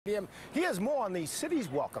He has more on the city's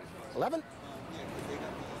welcome. Levan?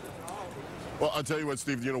 Well, I'll tell you what,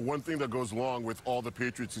 Steve, one thing that goes along with all the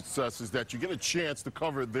Patriots' success is that you get a chance to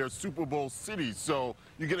cover their Super Bowl cities. So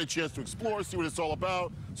you get a chance to explore, see what it's all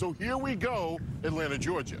about. So here we go, Atlanta,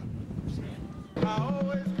 Georgia. I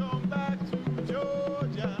always come back to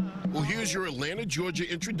Georgia. Well, here's your Atlanta,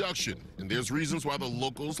 Georgia introduction. And there's reasons why the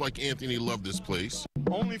locals like Anthony love this place.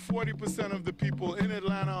 Only 40% of the people in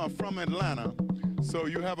Atlanta are from Atlanta. So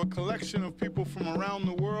you have a collection of people from around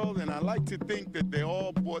the world, and I like to think that they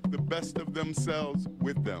all brought the best of themselves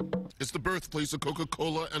with them. It's the birthplace of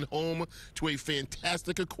Coca-Cola and home to a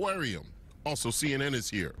fantastic aquarium. Also, CNN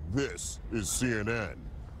is here. This is CNN.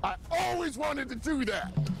 I always wanted to do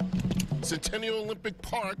that. Centennial Olympic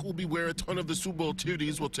Park will be where a ton of the Super Bowl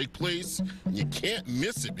activities will take place. And you can't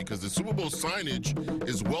miss it because the Super Bowl signage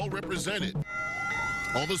is well represented.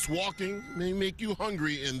 All this walking may make you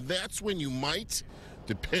hungry, and that's when you might,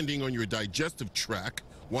 depending on your digestive tract,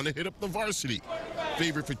 want to hit up the Varsity,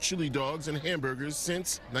 favorite for chili dogs and hamburgers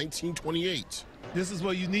since 1928. This is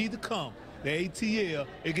where you need to come, the ATL,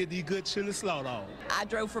 and get these good chili slaw dogs. I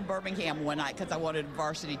drove from Birmingham one night because I wanted a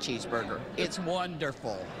Varsity cheeseburger. It's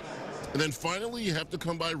wonderful. And then finally, you have to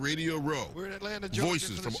come by Radio Row. We're in Atlanta, Georgia.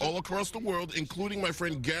 Voices from all across the world, including my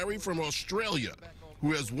friend Gary from Australia,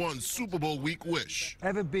 who has won Super Bowl week wish.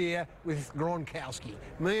 Have a beer with Gronkowski.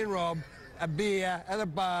 Me and Rob, a beer at a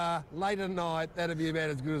bar late at night. That'll be about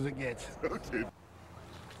as good as it gets. Okay.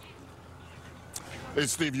 Hey,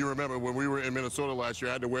 Steve, you remember when we were in Minnesota last year,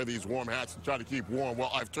 I had to wear these warm hats to try to keep warm.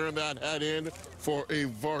 Well, I've turned that hat in for a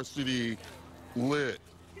Varsity LIII.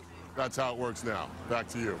 That's how it works now. Back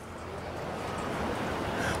to you.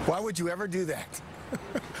 Why would you ever do that?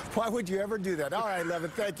 Why would you ever do that? All right,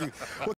 Levan, thank you.